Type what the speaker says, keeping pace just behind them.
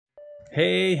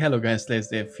Hey, hello guys, let's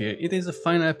Dev here. It is the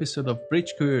final episode of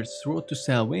Bridge Curse Road to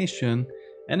Salvation,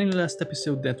 and in the last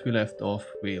episode that we left off,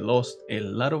 we lost a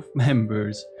lot of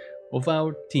members of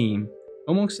our team.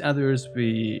 Amongst others,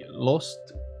 we lost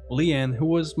Leanne, who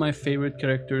was my favorite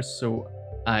character, so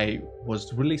I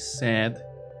was really sad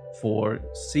for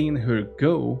seeing her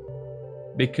go,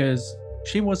 because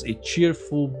she was a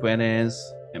cheerful, badass,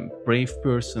 and brave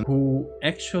person who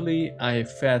actually I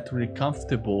felt really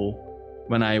comfortable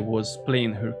when I was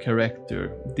playing her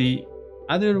character. The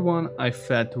other one I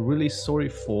felt really sorry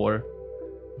for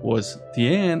was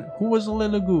Tien, who was a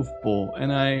little goofball,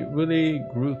 and I really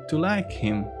grew to like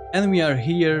him. And we are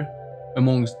here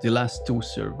amongst the last two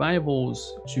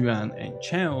survivals, Juan and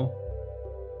Chao,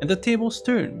 and the tables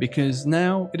turn, because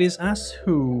now it is us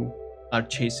who are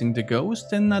chasing the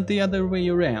ghost and not the other way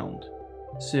around.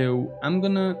 So I'm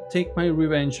gonna take my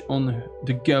revenge on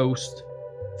the ghost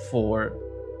for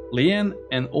Leanne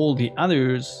and all the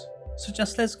others, so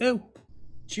just let's go.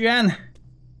 Juan,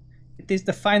 it is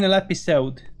the final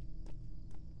episode.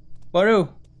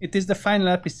 Baru, it is the final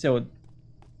episode.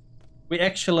 We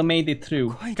actually made it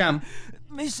through. Come.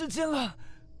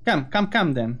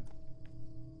 Come then.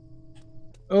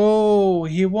 Oh,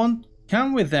 he won't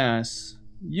come with us.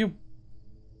 You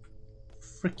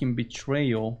freaking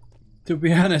betrayal. To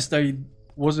be honest, I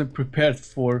wasn't prepared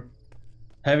for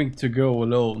having to go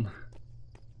alone.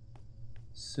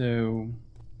 So,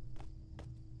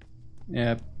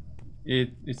 yeah,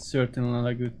 it's certainly not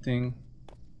a good thing.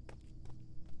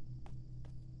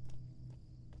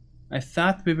 I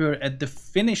thought we were at the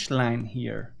finish line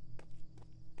here.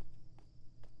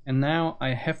 And now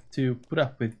I have to put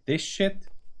up with this shit.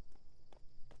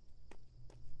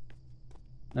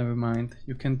 Never mind,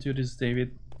 you can do this,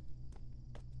 David.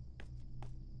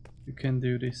 You can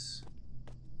do this.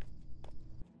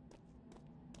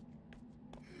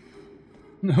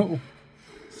 No.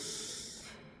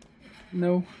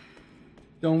 No.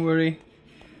 Don't worry.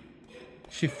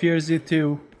 She fears you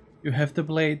too. You have the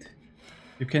blade.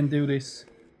 You can do this.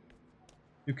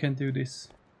 You can do this.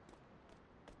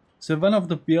 So one of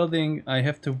the building I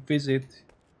have to visit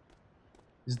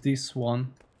is this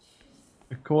one.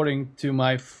 According to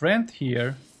my friend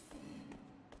here.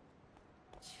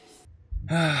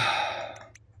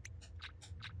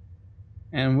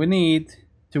 And we need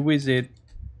to visit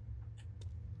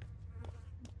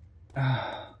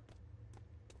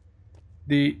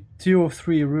the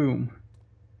 203 room.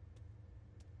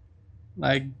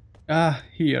 Like,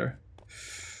 here.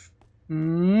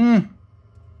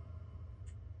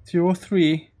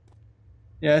 203.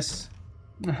 Yes.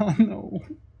 Oh no.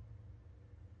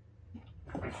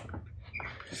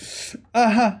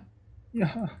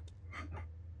 Yeah.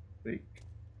 Big.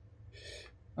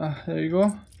 There you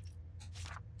go.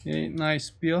 Okay,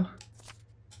 nice pill.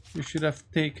 You should have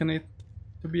taken it,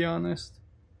 to be honest.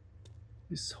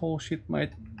 This whole shit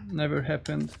might never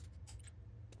happen.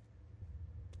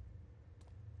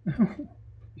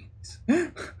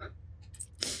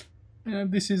 Yeah,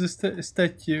 this is a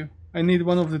statue. I need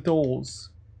one of the dolls.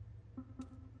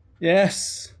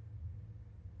 Yes.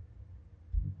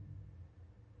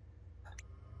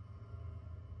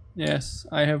 Yes,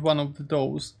 I have one of the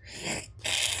dolls.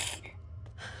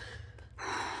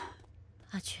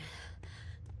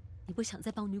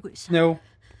 No,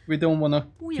 we don't wanna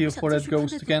kill for that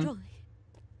ghost again.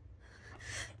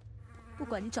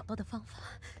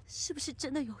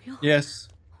 Yes,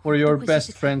 for your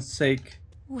best friend's sake.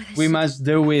 We must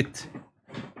do it.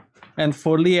 And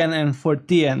for Lian and for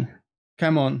Tien.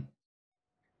 Come on.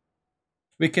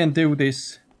 We can do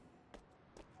this.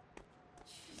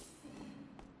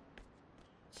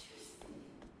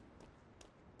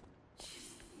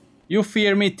 You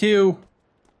fear me too.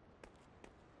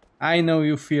 I know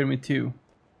you fear me too.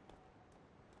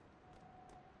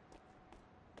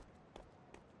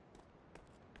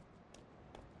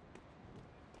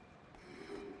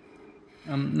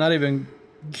 I'm not even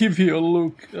give you a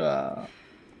look.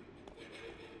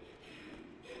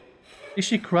 Is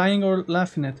she crying or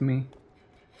laughing at me?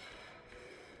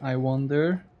 I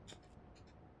wonder.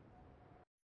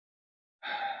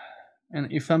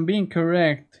 And if I'm being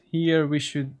correct, here we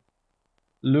should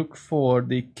look for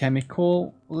the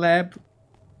chemical lab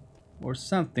or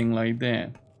something like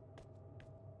that.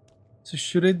 So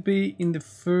should it be in the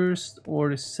first or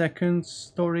the second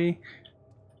story?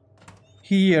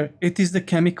 Here, it is the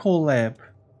chemical lab.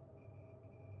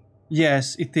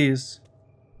 Yes, it is.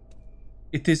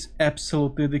 It is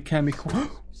absolutely the chemical.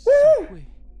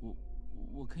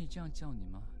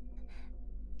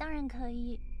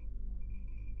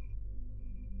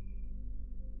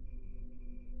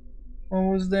 What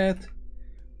was that?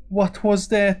 What was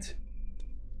that?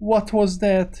 What was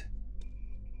that?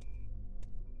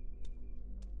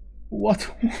 What?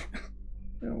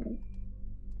 No.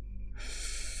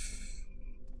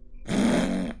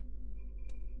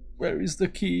 Where is the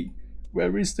key?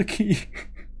 Where is the key?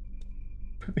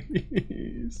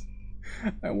 Please.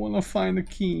 I wanna find the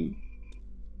key.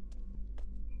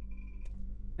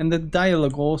 And the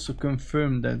dialogue also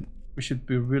confirmed that we should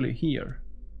be really here.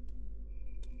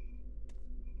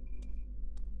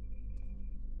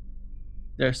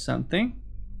 There's something.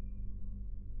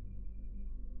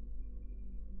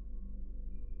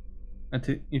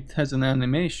 And it has an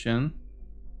animation.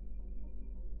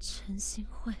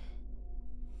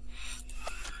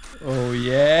 Oh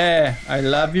yeah, I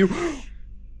love you.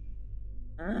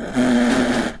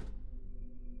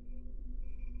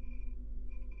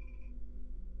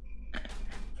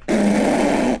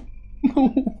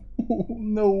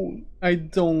 No, I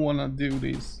don't wanna do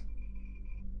this.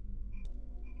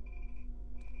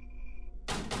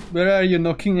 Where are you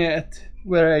knocking at?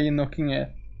 Where are you knocking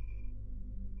at?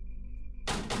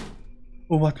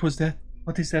 Oh, what was that?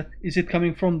 What is that? Is it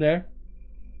coming from there?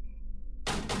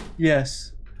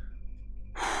 Yes.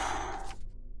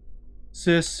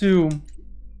 So assume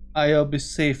I'll be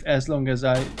safe as long as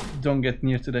I don't get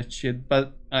near to that shit,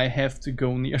 but I have to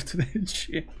go near to that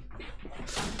shit.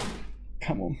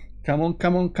 Come on, come on,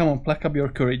 come on, come on, pluck up your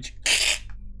courage.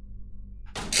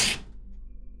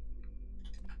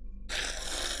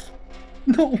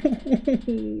 No!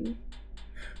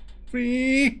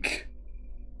 Freak!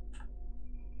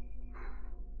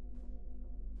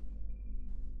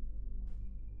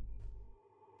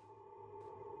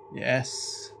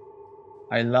 Yes.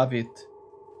 I love it.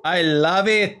 I love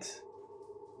it!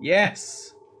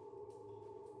 Yes!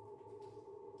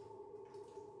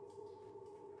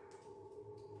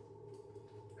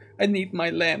 I need my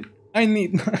lamp. I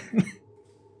need my...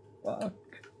 Fuck.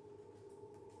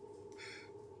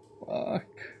 Fuck.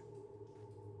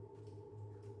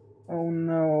 Oh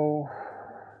no.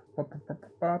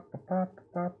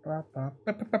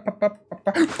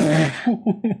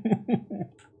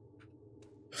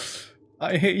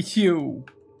 I hate you.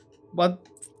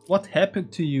 What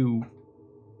happened to you?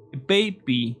 A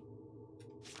baby.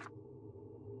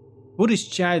 Who this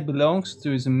child belongs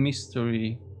to is a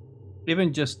mystery.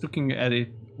 Even just looking at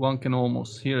it, one can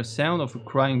almost hear a sound of a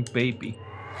crying baby.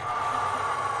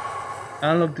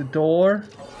 Unlock the door.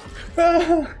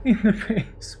 Ah, in the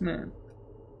basement.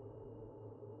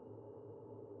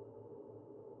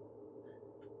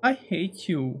 I hate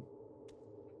you.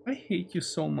 I hate you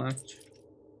so much.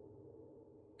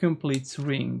 Completes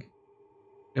ring.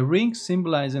 A ring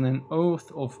symbolizing an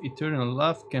oath of eternal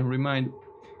love can remind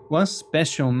one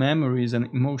special memories and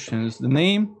emotions. The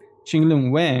name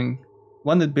Qinglun Wang,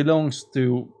 one that belongs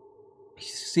to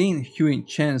Xin Huin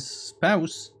Chen's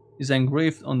spouse, is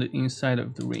engraved on the inside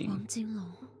of the ring.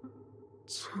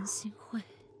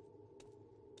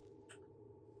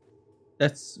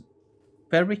 That's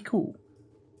very cool.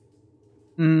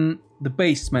 The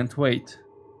basement, wait.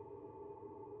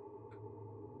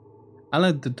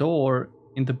 Unlock the door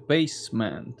in the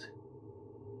basement.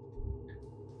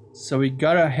 So we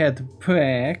gotta head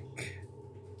back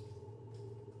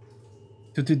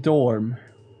to the dorm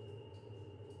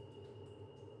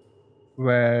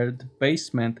where the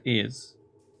basement is.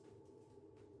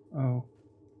 Oh.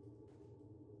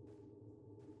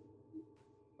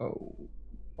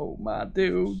 Oh my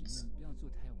dudes.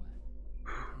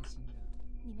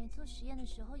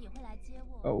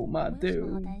 Oh my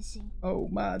dudes. Oh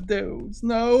my dudes.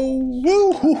 No.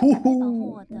 Woo!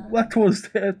 What was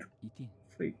that?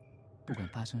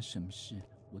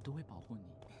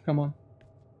 Come on.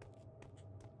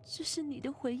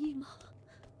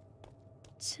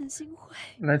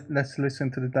 Let's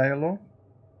listen to the dialogue.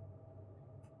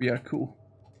 We are cool.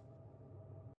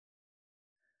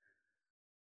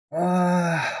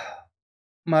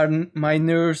 My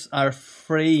nerves are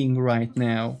fraying right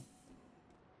now.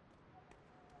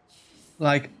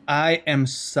 Like, I am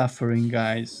suffering,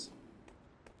 guys.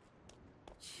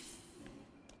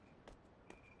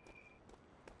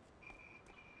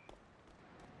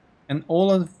 And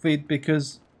all of it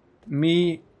because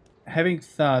me having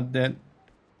thought that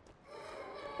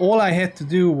all I had to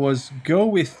do was go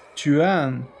with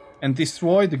Juan and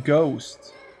destroy the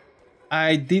ghost.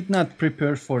 I did not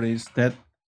prepare for this, that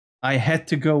I had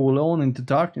to go alone in the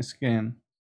darkness again.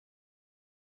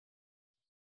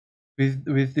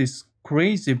 With this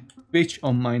crazy bitch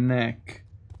on my neck.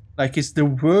 Like, it's the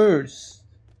worst.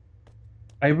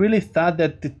 I really thought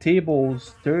that the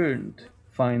tables turned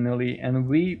finally and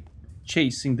we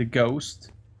chasing the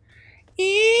ghost.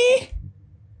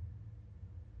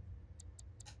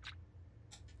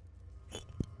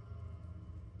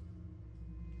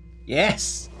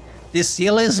 Yes! The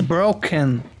seal is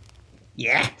broken!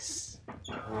 Yes!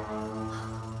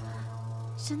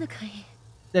 真的可以。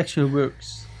 It actually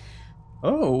works.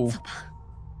 Oh!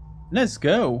 Let's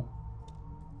go!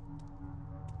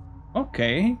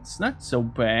 Okay, it's not so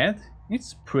bad.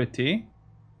 It's pretty.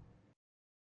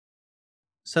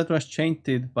 Satra's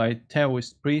chanted by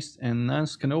Taoist priests and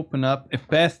nuns can open up a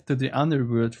path to the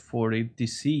underworld for the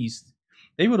deceased.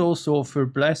 They would also offer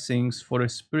blessings for the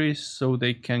spirits so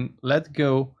they can let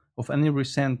go of any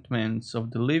resentments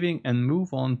of the living and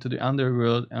move on to the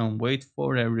underworld and wait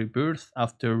for their rebirth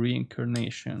after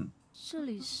reincarnation. 这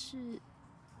里是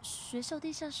学校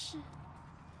地下室？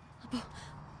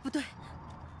不对。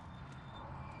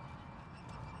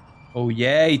 Oh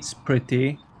yeah, it's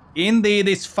pretty. Indeed,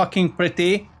 it's fucking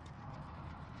pretty.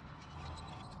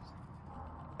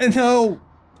 No!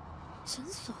 诊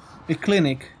所？ A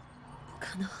clinic.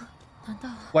 可能？难道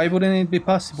Why wouldn't it be 这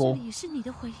possible? 里也是你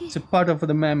的回忆？ It's a part of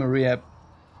the memory app.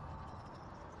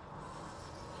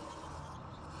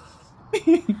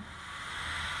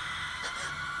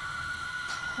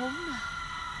 头脑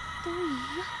都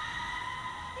一样。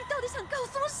你到底想告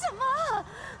诉我什么？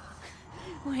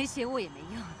威胁我也没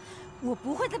用，我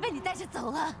不会再被你带着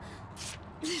走了。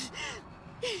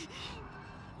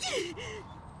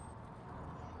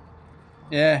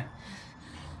Yeah.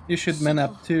 You should man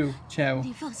up too, Chow.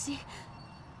 你放心，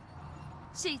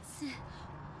这一次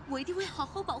我一定会好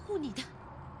好保护你的。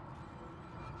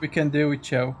 We can do it,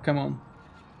 Chow. Come on.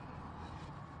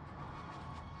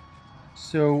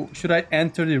 So, should I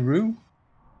enter the room?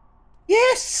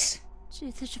 Yes!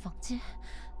 这次是房间。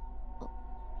哦，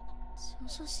墙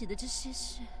上写的这些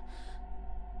是……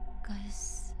该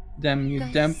死！ Damn you,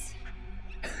 该 damn. 死！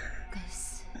该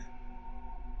死！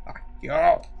 Fuck you.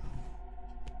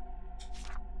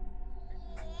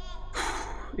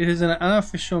 It is an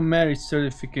unofficial marriage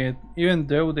certificate, even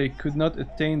though they could not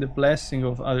attain the blessing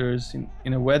of others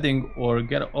in a wedding or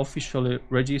get officially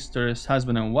registered as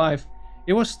husband and wife.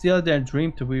 It was still their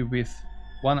dream to be with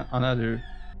one another.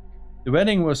 The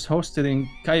wedding was hosted in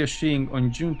Kyoshing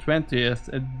on June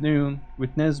 20th at noon,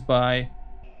 witnessed by...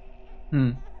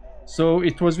 So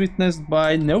it was witnessed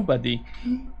by nobody.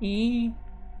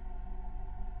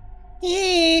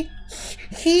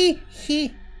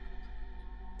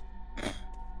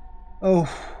 Oh,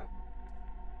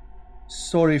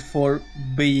 sorry for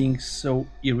being so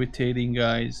irritating,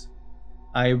 guys.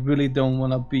 I really don't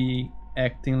want to be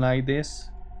acting like this,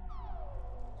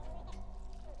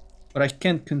 but I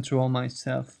can't control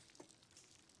myself.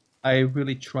 I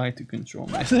really try to control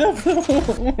myself.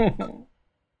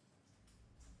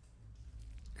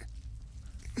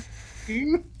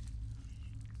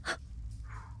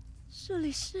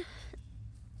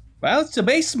 Well, it's a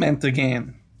basement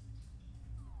again.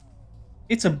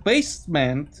 It's a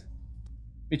basement,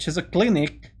 which is a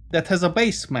clinic that has a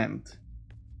basement.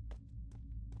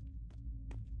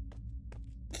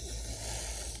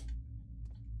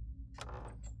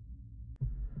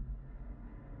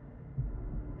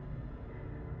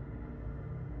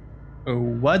 Oh,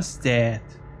 what's that?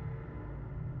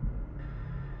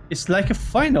 It's like a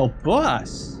final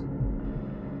boss.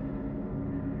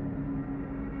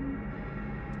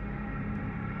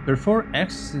 Perform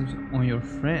actions on your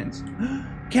friends.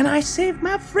 Can I save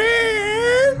my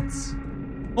friends?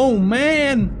 Oh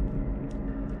man!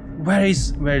 Where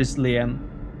is Leanne?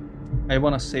 I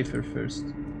wanna save her first.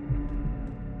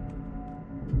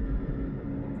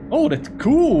 Oh, that's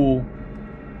cool!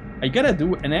 I gotta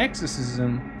do an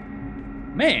exorcism.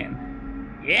 Man,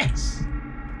 yes!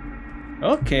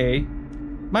 Okay,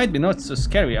 might be not so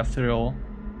scary after all.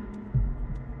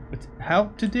 But how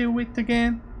to do it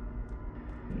again?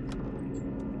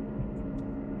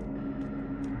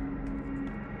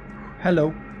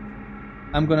 Hello,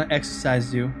 I'm gonna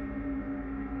exercise you.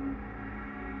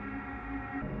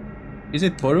 Is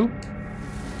it Boru?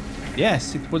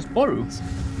 Yes, it was Boru.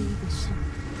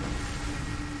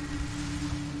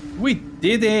 We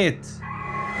did it!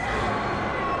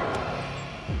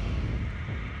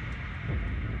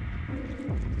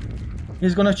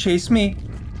 He's gonna chase me.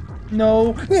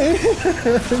 No.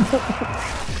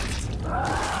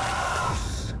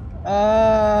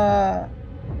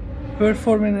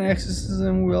 Performing an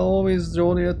exorcism will always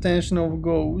draw the attention of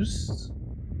ghosts.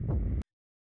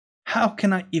 How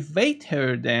can I evade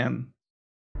her then?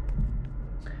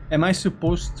 Am I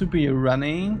supposed to be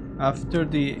running after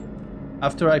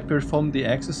I perform the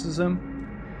exorcism?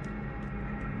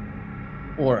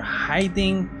 Or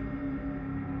hiding?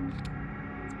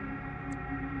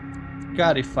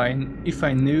 God, if I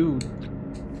knew,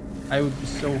 I would be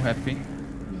so happy.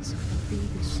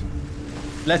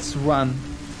 Let's run.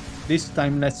 This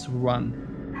time, let's run.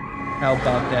 How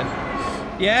about that?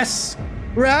 Yes!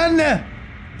 Run!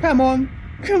 Come on!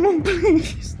 Come on,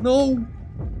 please! No!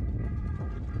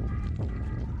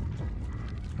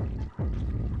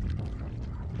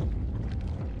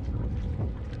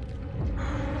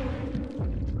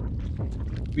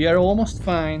 We are almost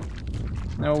fine.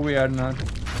 No, we are not.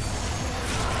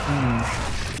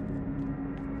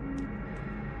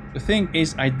 The thing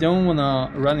is, I don't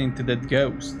wanna run into that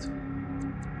ghost.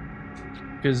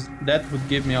 Because that would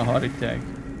give me a heart attack.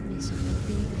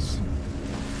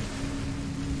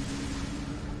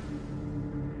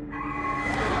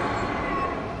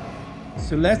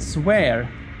 So let's where?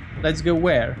 Let's go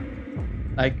where?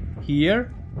 Like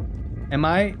here? Am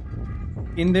I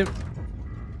in the...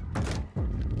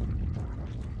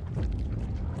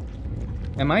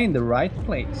 Am I in the right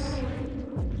place?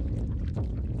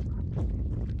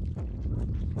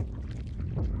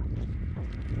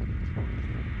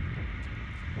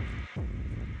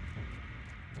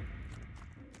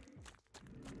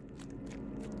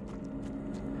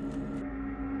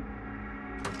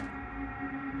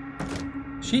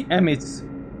 She emits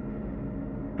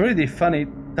pretty funny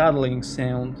toddling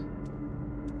sound.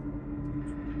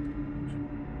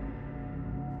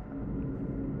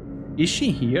 Is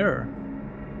she here?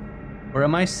 Or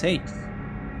am I safe?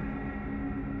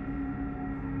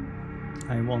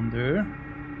 I wonder.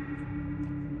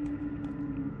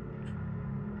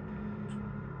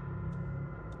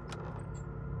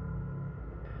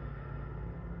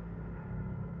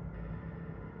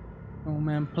 Oh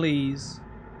man, please.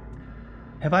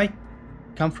 Have I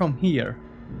come from here?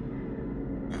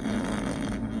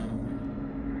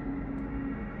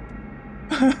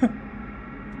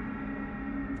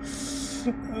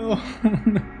 Oh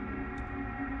no.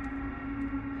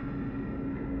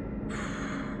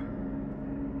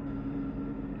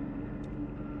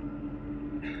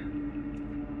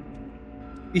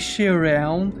 Is she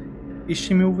around? Is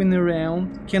she moving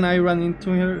around? Can I run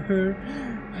into her?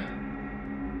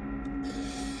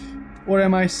 Or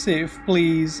am I safe?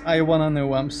 Please, I wanna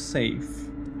know I'm safe.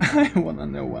 I wanna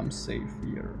know I'm safe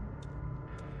here.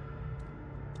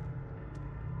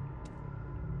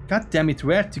 God damn it,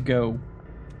 where to go?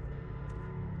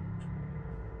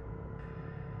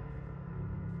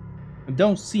 I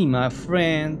don't see my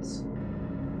friends.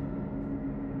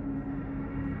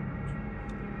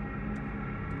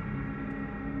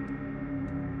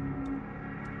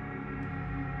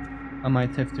 I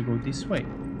might have to go this way.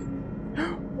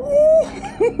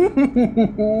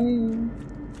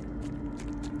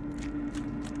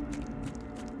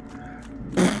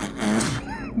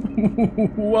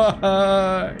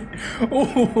 Why?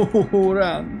 Oh,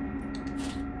 run.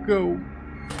 Go.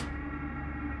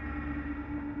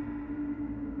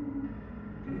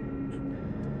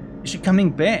 Is she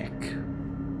coming back?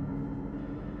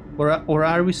 Or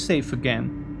are we safe again?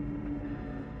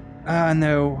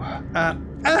 No.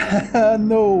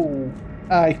 No.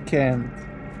 I can't.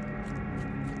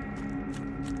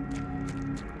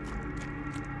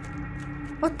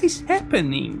 What is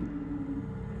happening?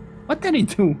 What are you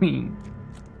doing?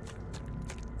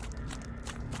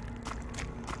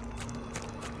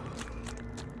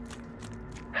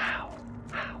 How?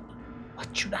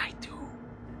 What should I do?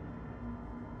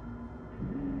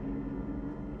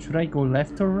 Should I go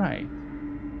left or right?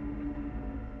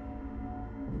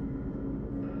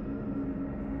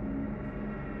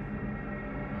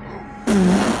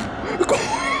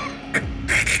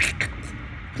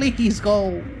 Please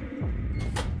go.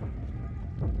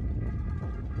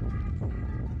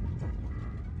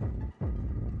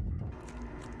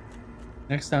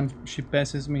 Next time she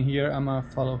passes me here, I'ma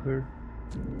follow her.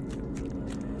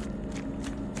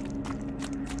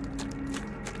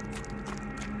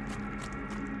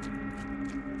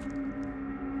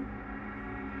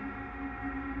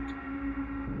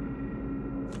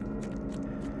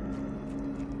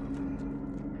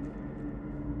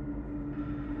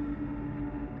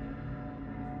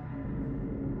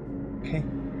 Okay,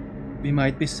 we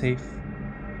might be safe.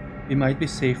 We might be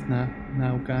safe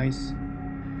now, guys.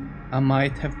 I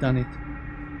might have done it.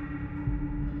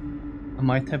 I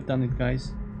might have done it,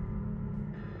 guys.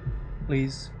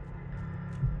 Please.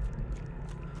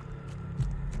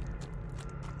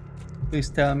 Please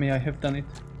tell me I have done it.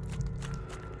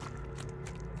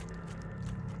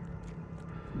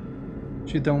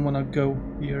 She don't wanna go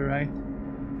here, right?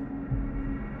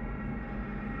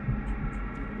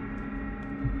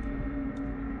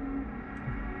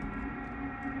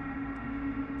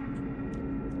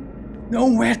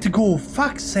 Nowhere to go,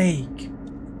 fuck's sake!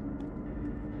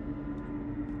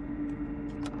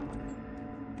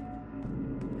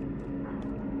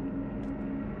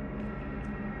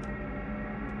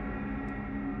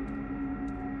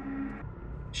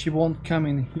 She won't come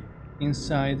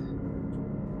inside.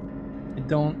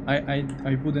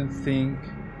 I wouldn't think.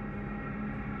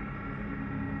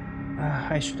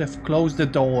 I should have closed the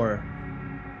door.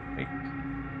 Frick.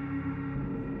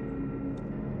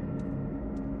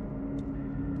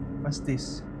 What's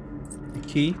this? A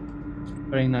key?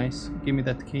 Very nice. Give me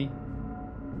that key.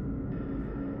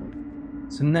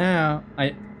 So now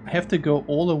I have to go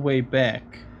all the way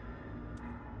back.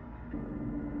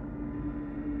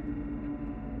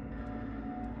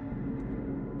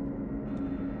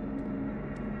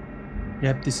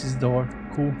 Yep, this is the door.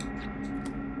 Cool.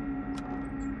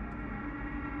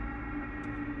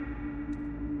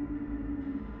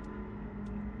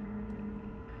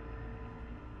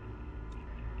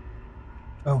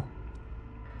 Oh.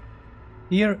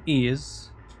 Here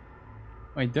is...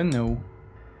 I don't know.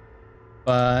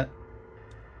 But...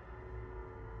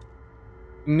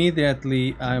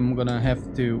 immediately I'm gonna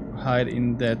have to hide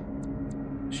in that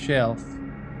shelf.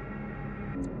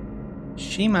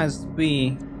 She must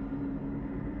be...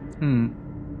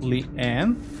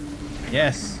 Leanne?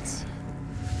 Yes.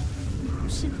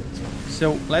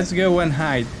 So let's go and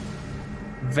hide.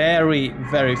 Very,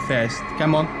 very fast.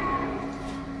 Come on.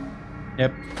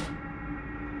 Yep.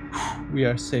 We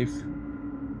are safe.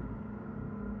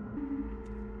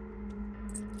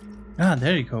 Ah,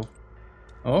 there you go.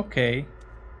 Okay.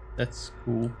 That's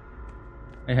cool.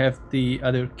 I have the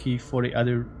other key for the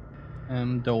other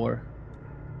door.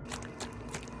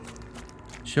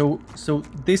 So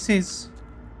this is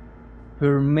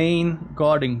her main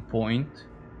guarding point.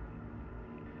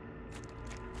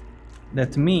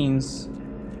 That means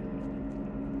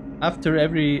after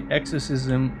every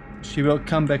exorcism she will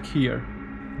come back here.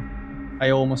 I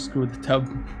almost screwed it up,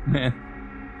 man.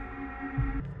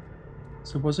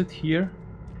 So was it here?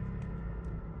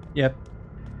 Yep.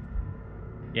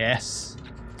 Yes.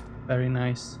 Very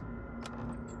nice.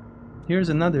 Here's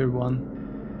another one.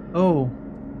 Oh.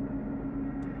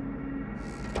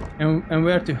 And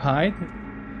where to hide?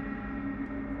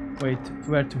 Wait,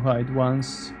 where to hide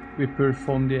once we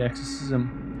perform the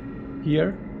exorcism?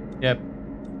 Here? Yep.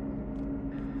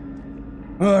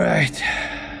 Alright.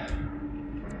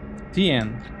 The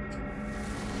end.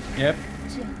 Yep.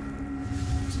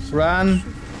 Run.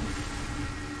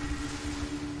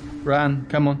 Run,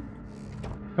 come on.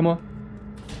 Come on.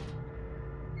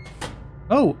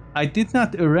 Oh, I did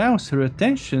not arouse her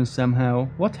attention somehow.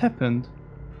 What happened?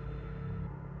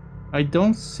 I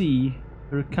don't see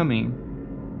her coming.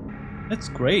 That's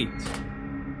great.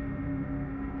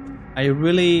 I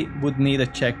really would need a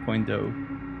checkpoint though.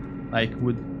 I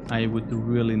would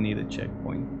really need a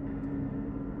checkpoint.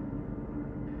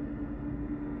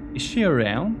 Is she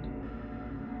around?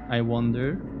 I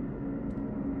wonder.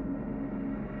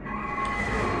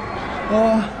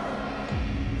 Oh.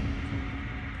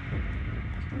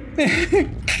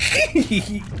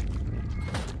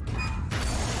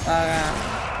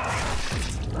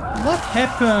 What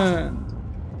happened?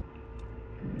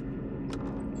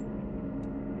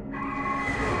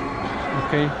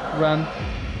 Okay, run.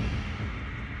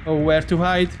 Oh, where to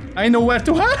hide? I know where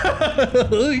to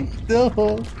hide! No.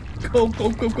 Go, go,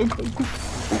 go, go, go, go.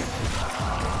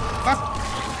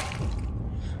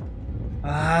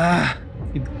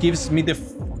 It gives me the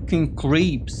fucking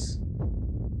creeps.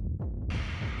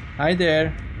 Hi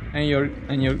there, and you're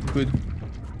good.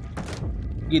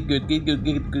 Get good, get good,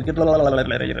 get good, get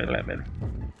good.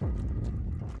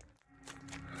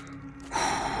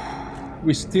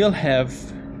 We still have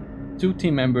 2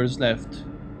 team members left.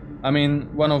 I mean,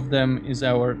 one of them is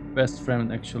our best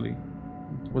friend actually.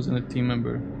 It wasn't a team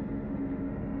member.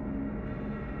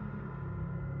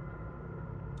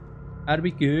 Are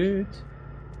we good?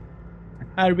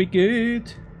 Are we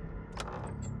good?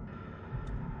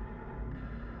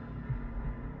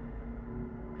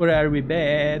 Or are we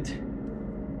bad?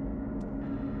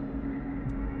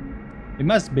 It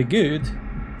must be good.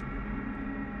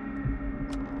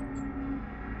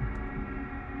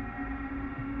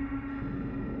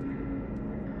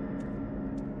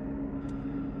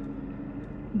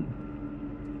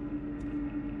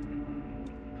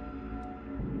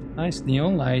 Nice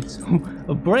neon lights.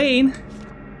 A brain!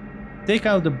 Take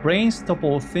out the brain, stop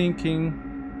all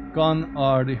thinking. Gone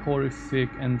are the horrific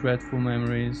and dreadful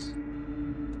memories.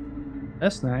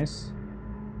 That's nice.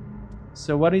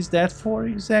 So what is that for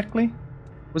exactly?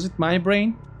 Was it my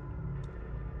brain?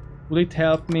 Will it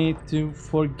help me to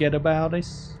forget about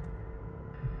this?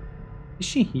 Is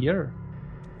she here?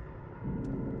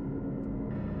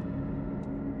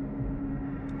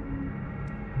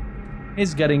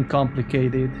 It's getting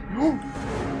complicated.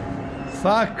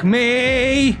 Fuck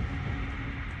me!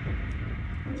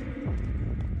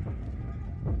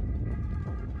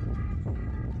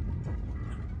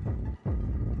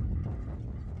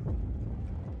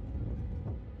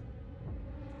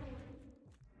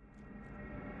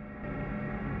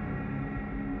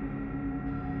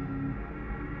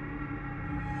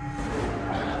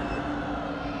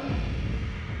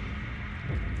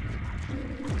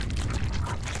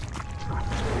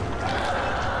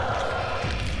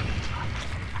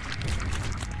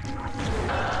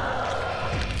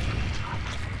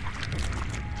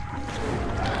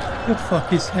 What the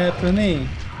fuck is happening?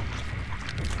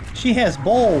 She has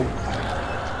balls!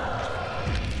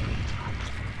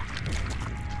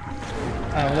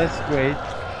 Oh, that's great.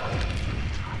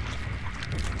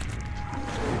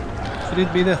 Should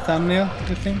it be the thumbnail,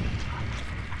 you think?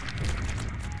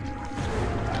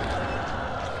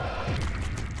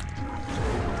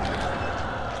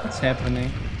 What's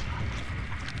happening?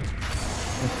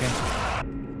 Okay.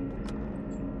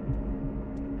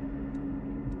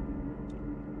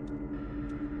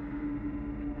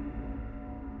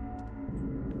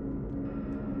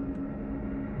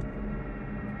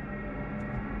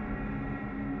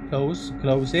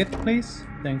 Close it, please.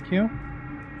 Thank you.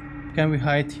 Can we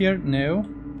hide here? No.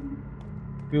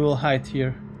 We will hide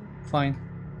here. Fine.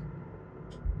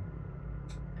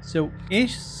 So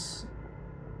is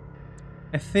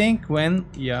I think when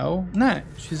Yao. Nah,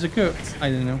 she's a girl. I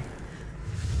don't know.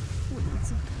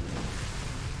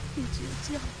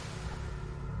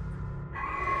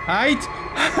 Hide!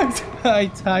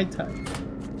 Hide.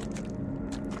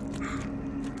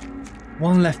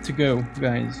 One left to go,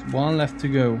 guys. One left to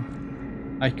go.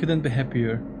 I couldn't be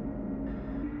happier.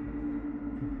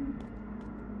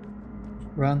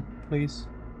 Run, please.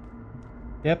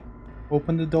 Yep.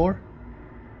 Open the door.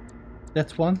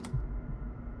 That's one.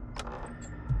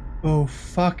 Oh,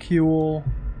 fuck you all.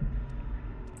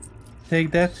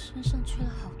 Take that.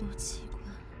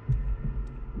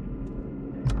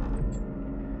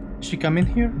 She come in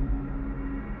here?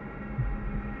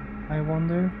 I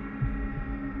wonder.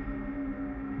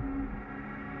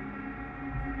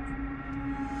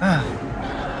 Ah.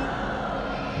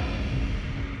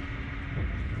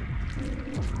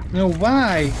 No,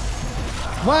 why?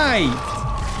 Why?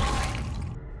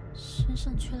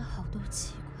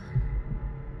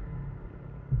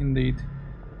 Indeed.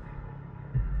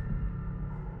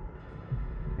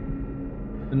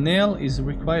 The nail is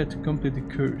required to complete the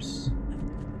curse.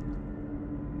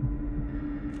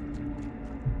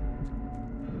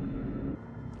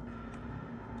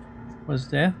 What's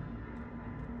that?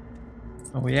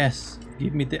 Oh yes,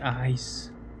 give me the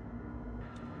eyes.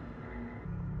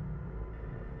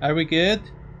 Are we good?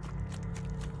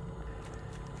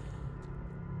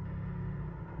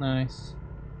 Nice.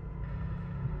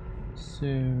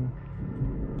 So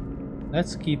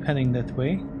let's keep heading that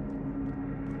way.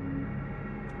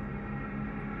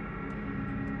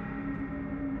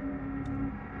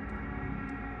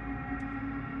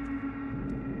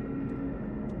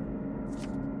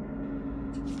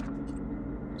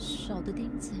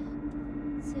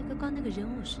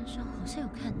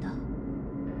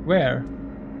 Where?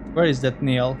 Where is that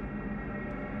nail?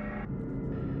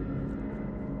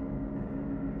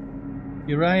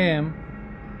 Here I am.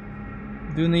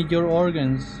 Do you need your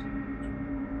organs?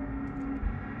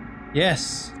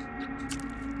 Yes.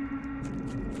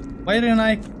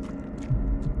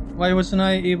 Why wasn't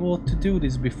I able to do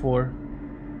this before?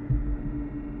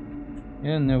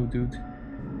 Yeah, no, dude.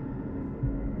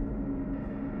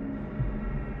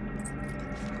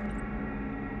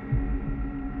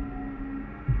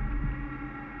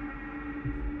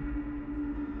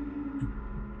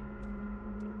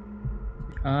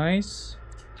 Eyes.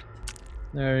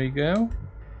 There you go.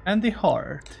 And the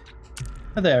heart.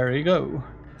 There you go.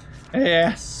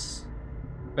 Yes.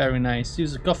 Very nice.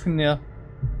 Use a coffin nail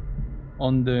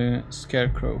on the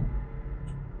scarecrow.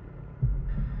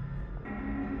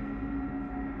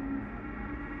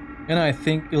 And I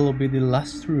think it'll be the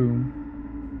last room.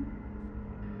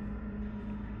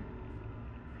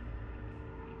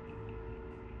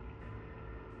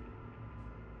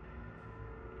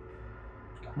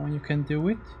 Come on, you can do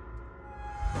it.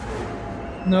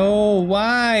 No,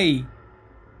 why?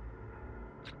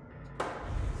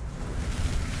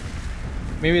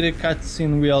 Maybe the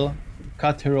cutscene will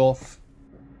cut her off.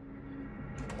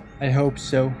 I hope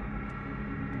so.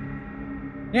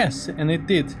 Yes, and it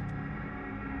did.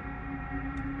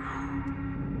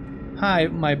 Hi,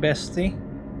 my bestie.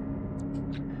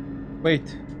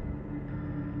 Wait.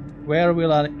 Where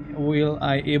will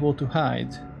I able to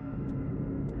hide?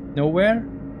 Nowhere?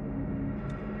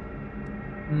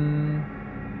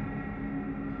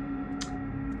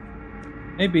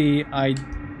 Maybe I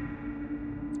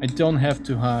don't have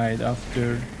to hide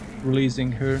after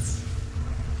releasing her.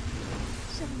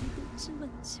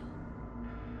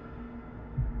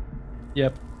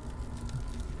 Yep.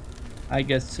 I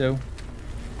guess so.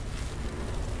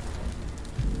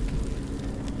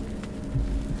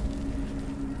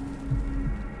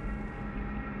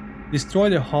 Destroy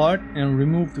the heart and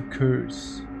remove the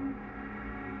curse.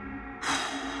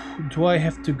 Do I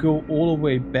have to go all the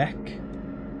way back?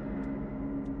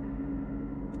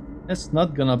 That's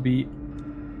not gonna be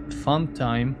a fun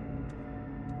time.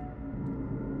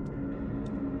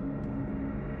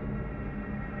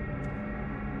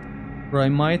 Or I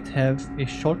might have a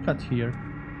shortcut here.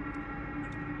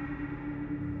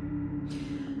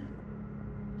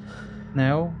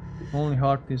 Now, only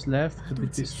heart is left to be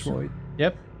destroyed.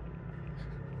 Yep.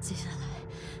 接下来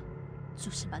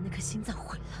就是把那颗心脏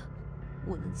毁了。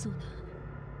我能做的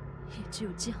也只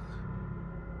有这样了。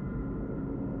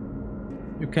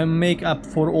You can make up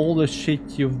for all the shit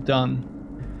you've done.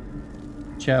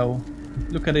 Ciao.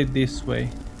 Look at it this way.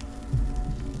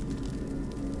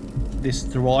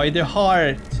 Destroy the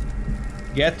heart.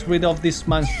 Get rid of this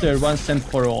monster once and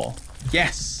for all.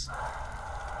 Yes.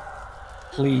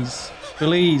 Please,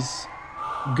 please,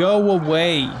 go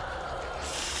away.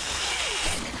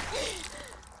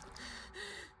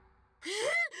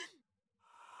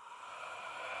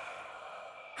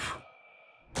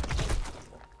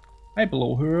 I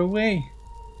blow her away.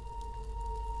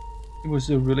 It was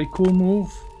a really cool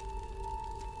move.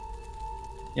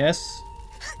 Yes.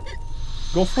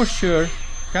 Go for sure.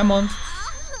 Come on.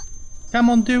 Come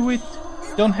on, do it.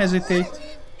 Don't hesitate.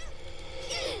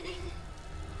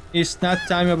 It's not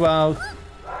time about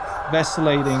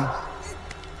vacillating.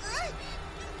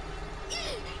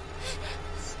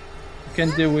 You can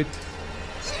do it.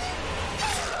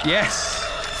 Yes.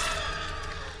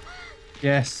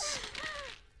 Yes.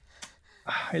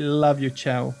 I love you,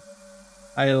 Chow.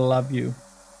 I love you.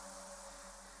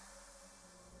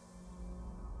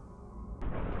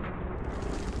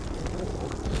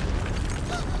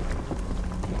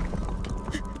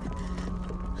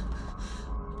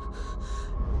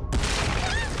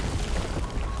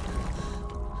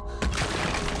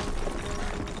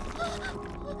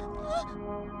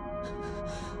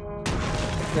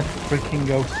 That freaking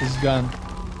ghost is gone.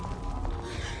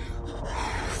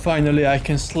 Finally, I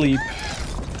can sleep.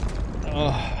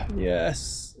 Oh,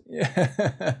 yes. Yeah.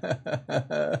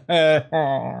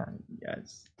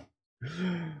 Yes.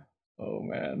 Oh,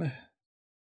 man.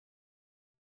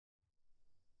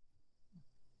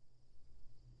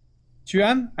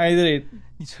 Juan, I did it.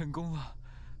 你成功了，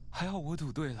还好我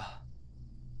赌对了。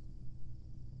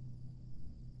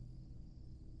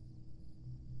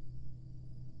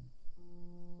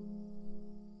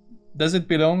 Does it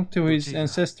belong to his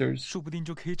ancestors? 说不定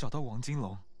就可以找到王金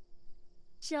龙。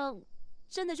这样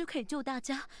真的就可以救大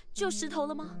家、救石头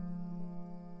了吗？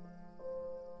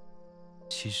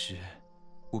其实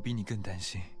我比你更担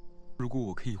心，如果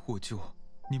我可以获救，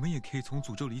你们也可以从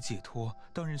诅咒里解脱，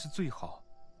当然是最好。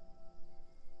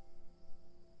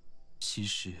其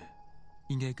实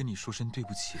应该跟你说声对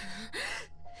不起。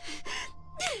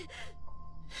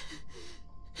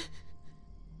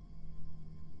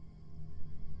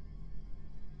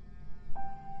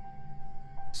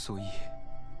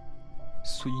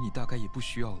所以你大概也不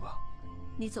需要了。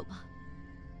你走吧。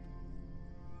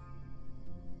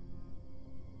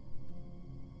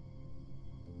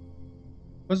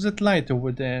What's that light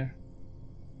over there?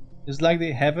 It's like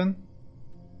the heaven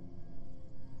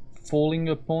falling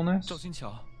upon us. 赵金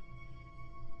桥，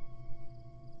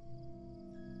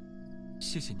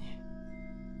谢谢你。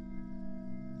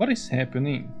What is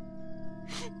happening?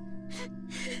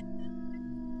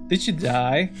 Did she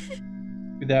die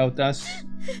without us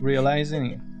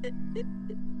realizing it?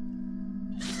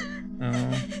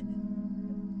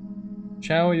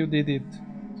 Chao, you did it.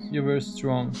 You were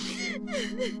strong.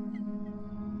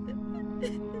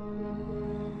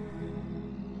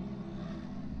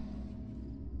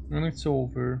 And it's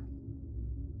over.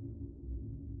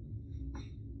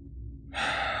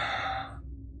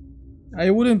 I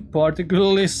wouldn't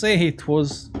particularly say it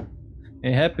was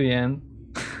a happy end.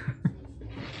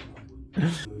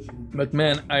 But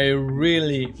man, I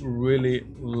really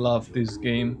love this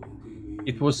game.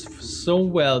 It was so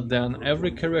well done.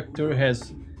 Every character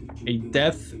has a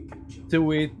depth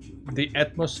to it. The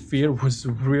atmosphere was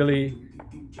really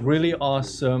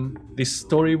awesome. The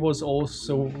story was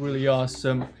also really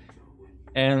awesome.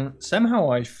 And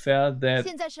somehow I felt that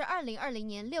现在是2020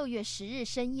年6月10日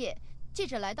深夜，记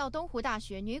者来到东湖大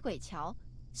学女鬼桥，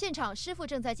现场师傅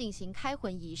正在进行开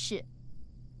魂仪式。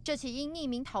这起因匿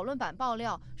名讨论版爆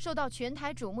料受到全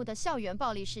台瞩目的校园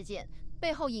暴力事件，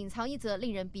背后隐藏一则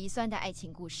令人鼻酸的爱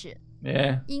情故事。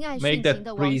因爱殉情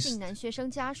的王姓男学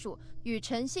生家属与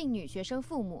陈姓女学生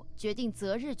父母决定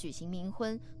择日举行冥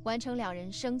婚，完成两人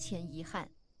生前遗憾。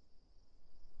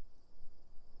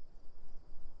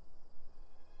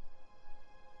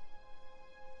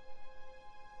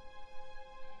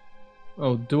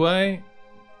 Oh, do I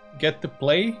get to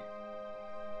play?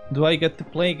 Do I get to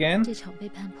play again? 这场背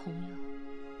叛朋友、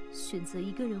选择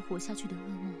一个人活下去的噩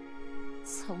梦，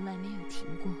从来没有停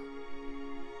过。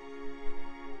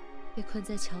被困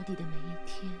在桥底的每一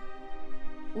天，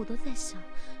我都在想，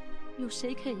有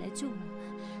谁可以来救我们？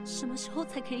什么时候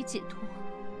才可以解脱？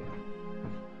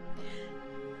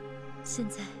现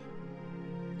在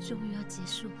终于要结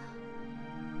束了。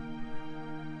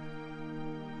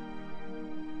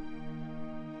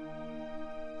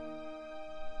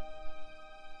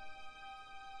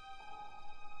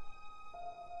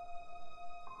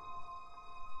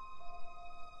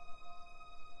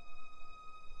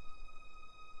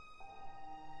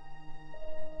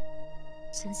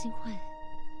陈新慧，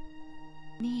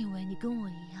你以为你跟我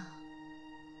一样，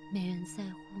没人在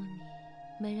乎你，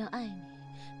没人爱你，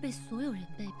被所有人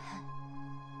背叛？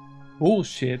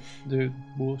 Bullshit, dude.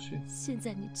 Bullshit. 现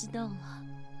在你知道了，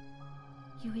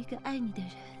有一个爱你的人，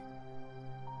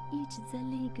一直在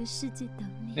另一个世界等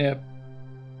你。Yep.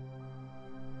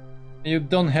 You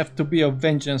don't have to be a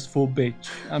vengeful bitch.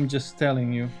 I'm just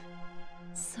telling you.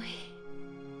 所以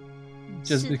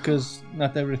Just because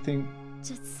not everything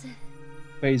这次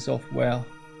pays off well.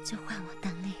 就换我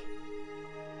当你。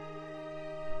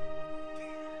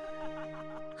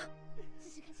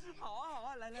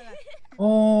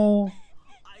Oh,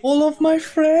 all of my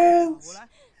friends,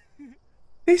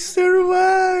 they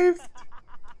survived.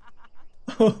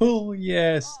 Oh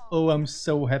yes. Oh, I'm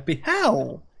so happy.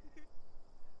 How?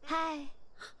 嗨，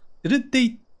 Didn't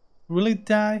they really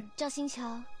die? 赵新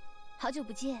桥，好久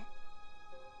不见。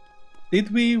 Did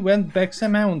we went back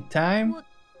somehow in time? 我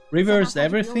Reverse 早把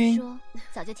话就不用 everything? 说，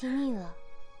早就听腻了。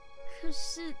可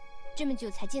是这么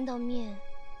久才见到面，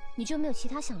你就没有其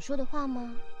他想说的话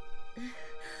吗？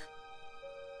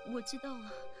我知道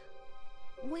了，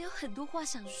我有很多话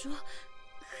想说，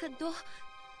很多。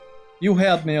 You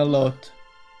helped me a lot.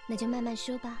 那就慢慢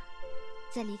说吧。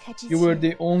在离开之前， You were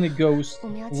the only ghost 我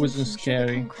们要 who 尽 wasn't 情说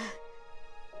个 scary. 痛快。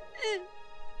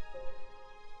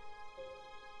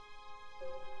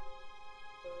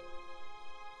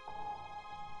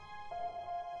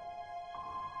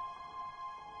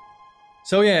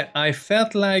 So yeah, I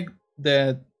felt like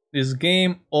that this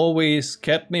game always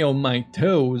kept me on my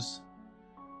toes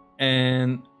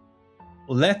and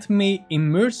let me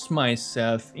immerse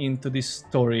myself into this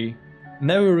story,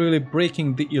 never really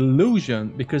breaking the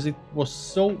illusion because it was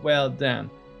so well done.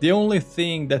 The only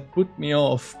thing that put me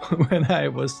off when I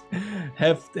was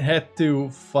had to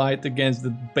fight against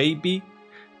the baby,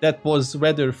 that was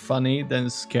rather funny than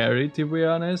scary, to be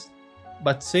honest.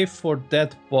 But save for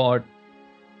that part,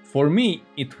 for me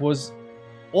it was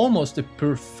almost a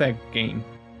perfect game.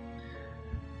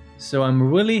 So I'm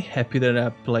really happy that I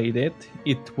played it.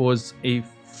 It was a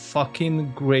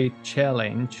fucking great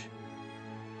challenge.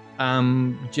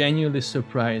 I'm genuinely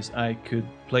surprised I could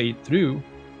play it through,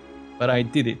 but I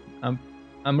did it. I'm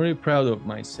really proud of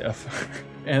myself.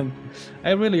 And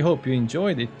I really hope you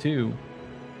enjoyed it too.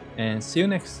 And see you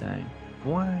next time.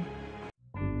 Bye.